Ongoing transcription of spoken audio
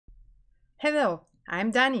Hello,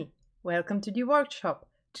 I'm Dani. Welcome to the workshop.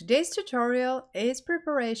 Today's tutorial is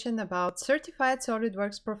preparation about Certified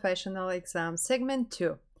SolidWorks Professional exam segment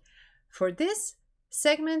 2. For this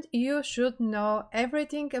segment, you should know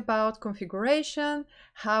everything about configuration,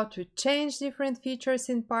 how to change different features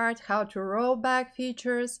in part, how to roll back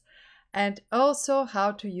features, and also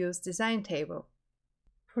how to use design table.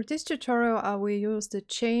 For this tutorial, I will use the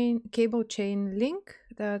cable chain link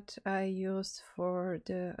that I used for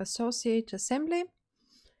the associate assembly.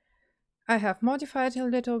 I have modified a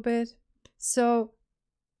little bit. So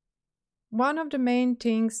one of the main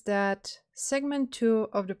things that segment 2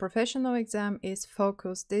 of the professional exam is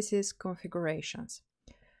focused, this is configurations.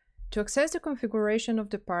 To access the configuration of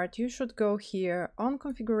the part, you should go here on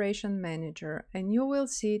Configuration Manager and you will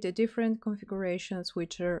see the different configurations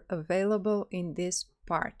which are available in this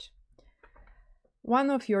part. One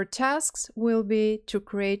of your tasks will be to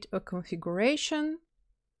create a configuration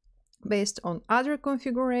based on other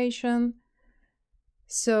configuration.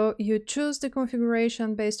 So you choose the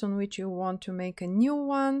configuration based on which you want to make a new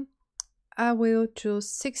one. I will choose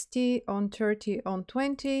 60 on 30 on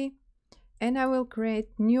 20. And I will create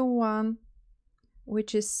new one,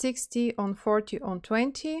 which is 60 on 40 on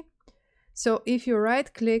 20. So if you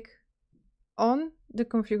right click on the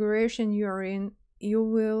configuration you're in, you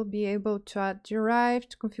will be able to add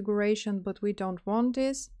derived configuration, but we don't want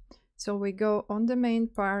this. So we go on the main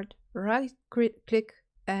part, right click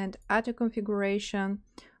and add a configuration.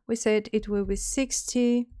 We said it will be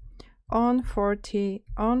 60 on 40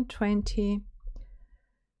 on 20.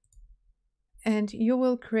 And you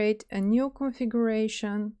will create a new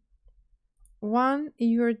configuration. When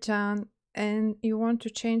you're done and you want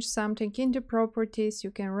to change something in the properties,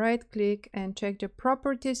 you can right click and check the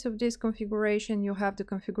properties of this configuration. You have the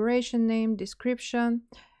configuration name, description,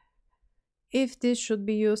 if this should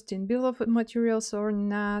be used in bill of materials or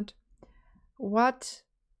not, what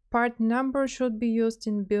part number should be used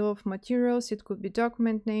in bill of materials. It could be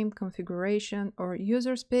document name, configuration, or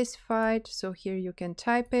user specified. So here you can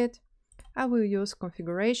type it. I will use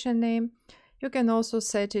configuration name. You can also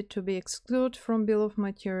set it to be excluded from bill of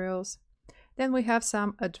materials. Then we have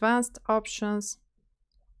some advanced options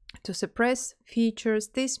to suppress features.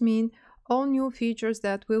 This means all new features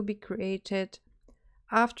that will be created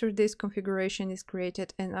after this configuration is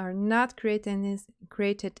created and are not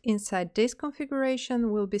created inside this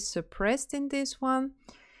configuration will be suppressed in this one.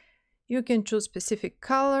 You can choose specific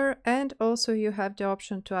color and also you have the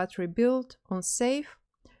option to add rebuild on save.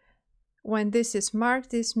 When this is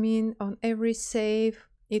marked, this means on every save,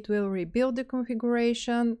 it will rebuild the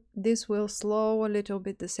configuration. This will slow a little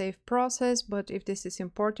bit the save process, but if this is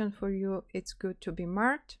important for you, it's good to be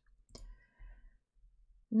marked.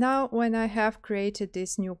 Now, when I have created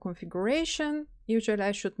this new configuration, usually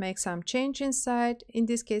I should make some change inside. In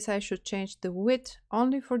this case, I should change the width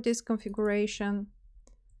only for this configuration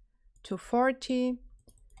to 40.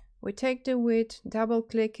 We take the width, double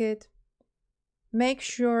click it. Make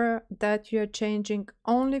sure that you're changing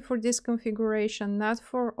only for this configuration, not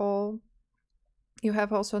for all. You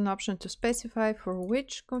have also an option to specify for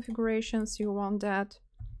which configurations you want that.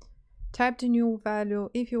 Type the new value.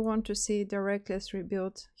 If you want to see directly as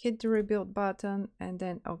rebuild, hit the rebuild button and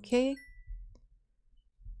then OK.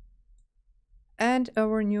 And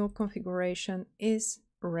our new configuration is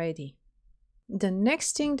ready. The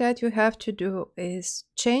next thing that you have to do is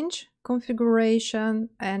change configuration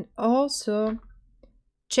and also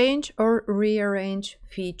change or rearrange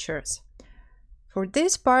features. For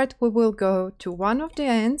this part, we will go to one of the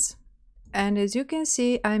ends, and as you can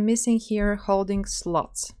see, I'm missing here holding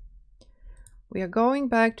slots. We are going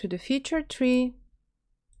back to the feature tree.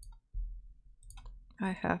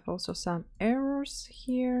 I have also some errors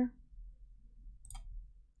here.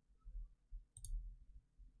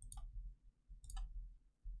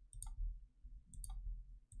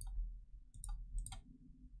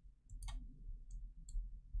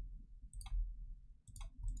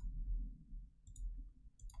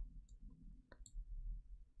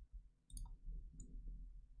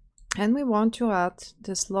 And we want to add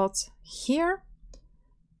the slots here.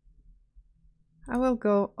 I will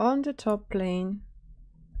go on the top plane.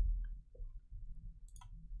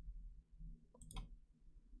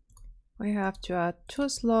 We have to add 2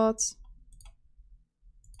 slots.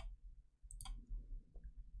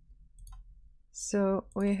 So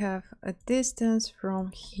we have a distance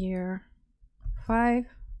from here 5.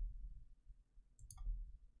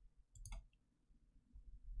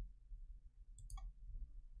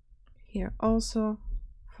 Here also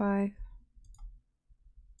 5.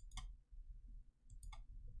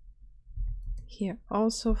 Here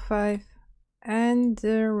also 5. And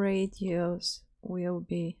the radius will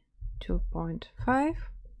be 2.5.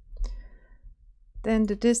 Then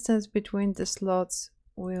the distance between the slots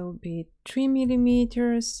will be 3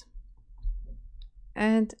 millimeters,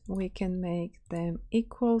 and we can make them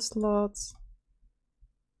equal slots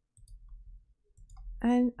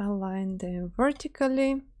and align them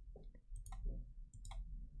vertically.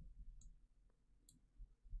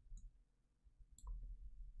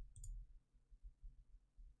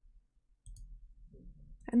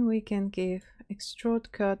 And we can give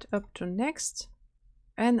extrude cut up to next,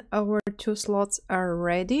 and our two slots are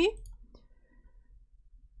ready.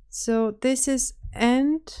 So this is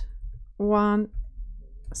end one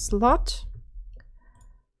slot,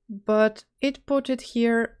 but it put it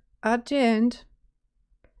here at the end.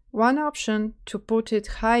 One option to put it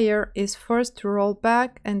higher is first to roll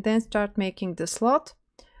back and then start making the slot,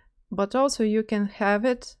 but also you can have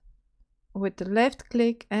it with the left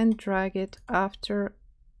click and drag it after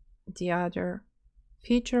the other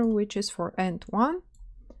feature, which is for end one,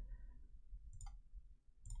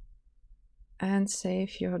 and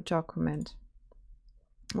save your document.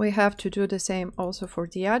 We have to do the same also for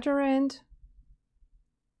the other end.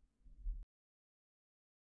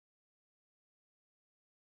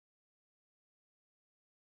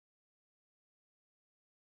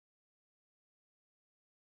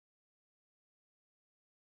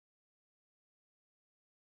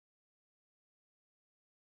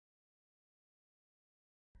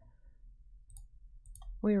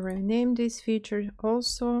 We rename this feature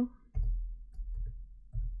also.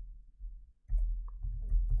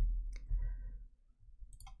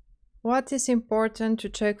 What is important to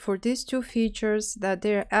check for these two features, that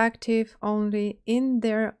they're active only in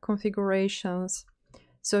their configurations.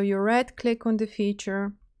 So you right click on the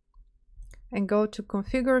feature and go to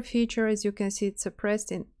configure feature. As you can see, it's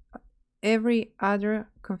suppressed in every other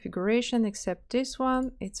configuration except this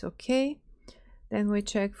one. It's okay. Then we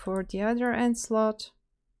check for the other end slot.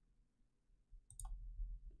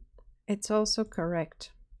 It's also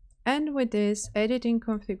correct. And with this, editing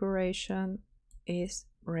configuration is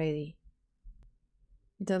ready.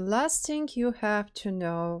 The last thing you have to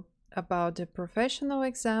know about the professional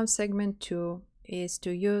exam segment 2 is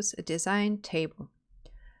to use a design table.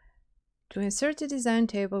 To insert a design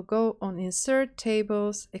table, go on Insert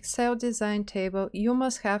Tables, Excel Design Table. You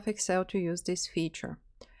must have Excel to use this feature.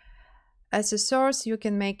 As a source, you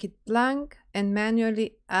can make it blank and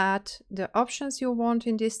manually add the options you want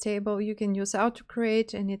in this table. You can use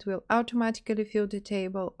AutoCreate and it will automatically fill the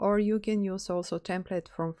table, or you can use also template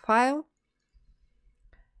from file.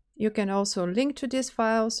 You can also link to this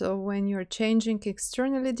file, so when you're changing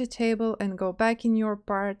externally the table and go back in your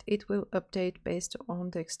part, it will update based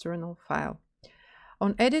on the external file.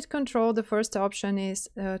 On edit control, the first option is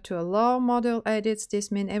to allow model edits.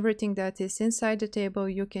 This means everything that is inside the table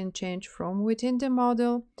you can change from within the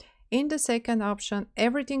model. In the second option,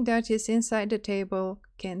 everything that is inside the table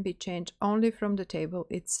can be changed only from the table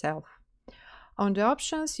itself. On the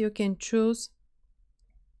options, you can choose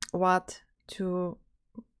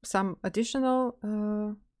some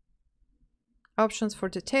additional options for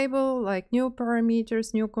the table, like new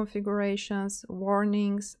parameters, new configurations,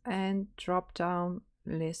 warnings, and drop-down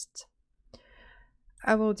list.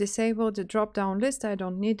 I will disable the drop-down list. I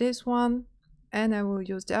don't need this one, and I will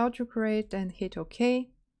use the AutoCreate and hit OK.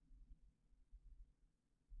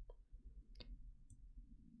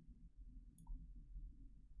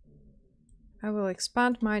 I will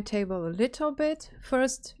expand my table a little bit.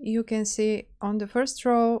 First, you can see on the first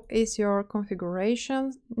row is your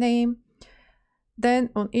configuration name.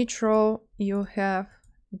 Then on each row you have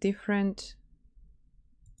different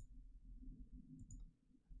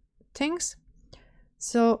things.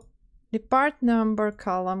 So the part number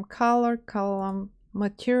column, color column,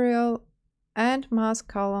 material, and mask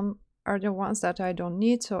column are the ones that I don't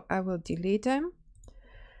need, so I will delete them.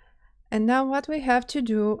 And now what we have to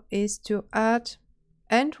do is to add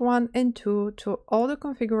end 1 and 2 to all the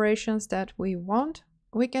configurations that we want.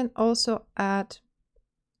 We can also add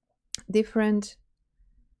different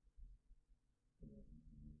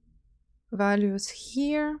values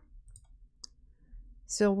here.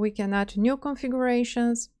 So we can add new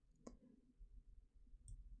configurations.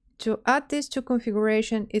 To add these two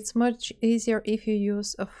configurations, it's much easier if you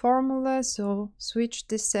use a formula. So switch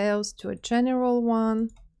the cells to a general one,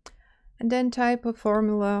 and then type a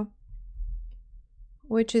formula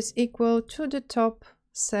which is equal to the top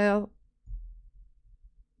cell,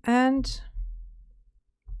 and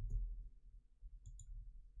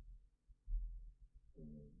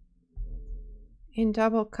in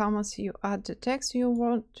double commas you add the text you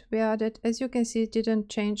want to be added. As you can see, it didn't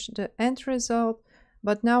change the end result,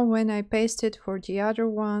 but now when I paste it for the other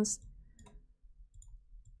ones,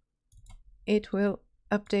 it will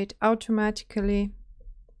update automatically.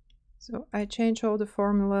 So I change all the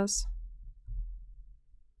formulas.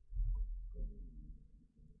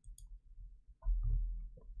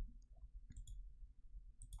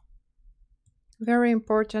 Very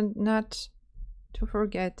important not to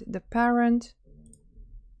forget the parent.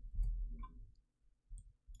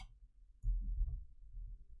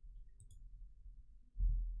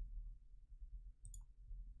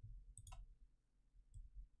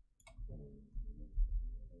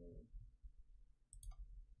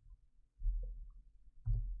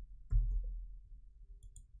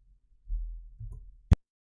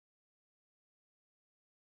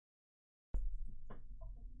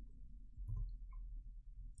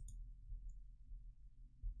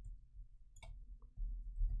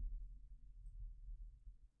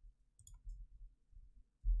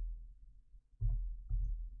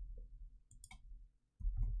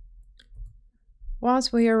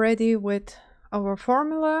 Once we are ready with our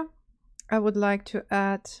formula, I would like to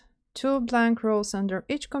add 2 blank rows under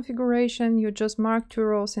each configuration. You just mark 2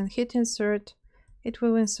 rows and hit insert. It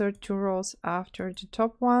will insert 2 rows after the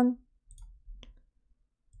top one.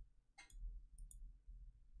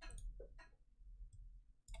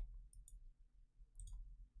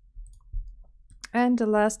 And the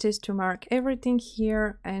last is to mark everything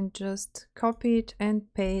here and just copy it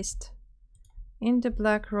and paste in the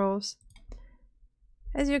black rows.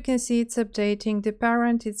 As you can see, it's updating the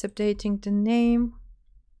parent, it's updating the name.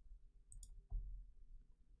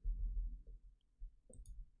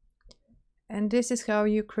 And this is how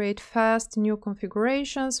you create fast new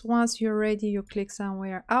configurations. Once you're ready, you click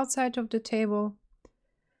somewhere outside of the table.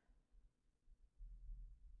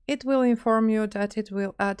 It will inform you that it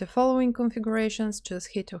will add the following configurations. Just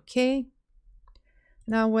hit OK.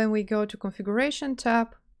 Now when we go to Configuration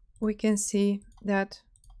tab, we can see that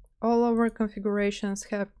all our configurations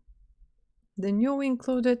have the new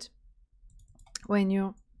included. When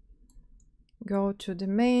you go to the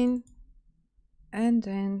main and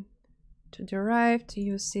then to derived,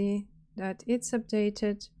 you see that it's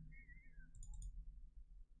updated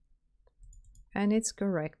and it's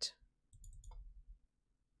correct.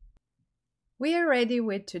 We are ready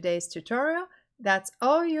with today's tutorial. That's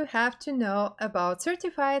all you have to know about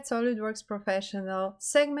Certified SolidWorks Professional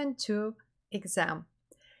Segment 2 exam.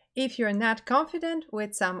 If you're not confident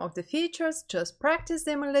with some of the features, just practice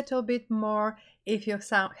them a little bit more. If you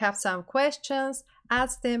have some questions,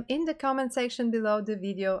 ask them in the comment section below the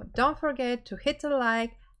video. Don't forget to hit a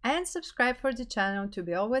like and subscribe for the channel to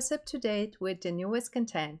be always up to date with the newest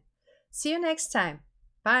content. See you next time.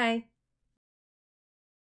 Bye!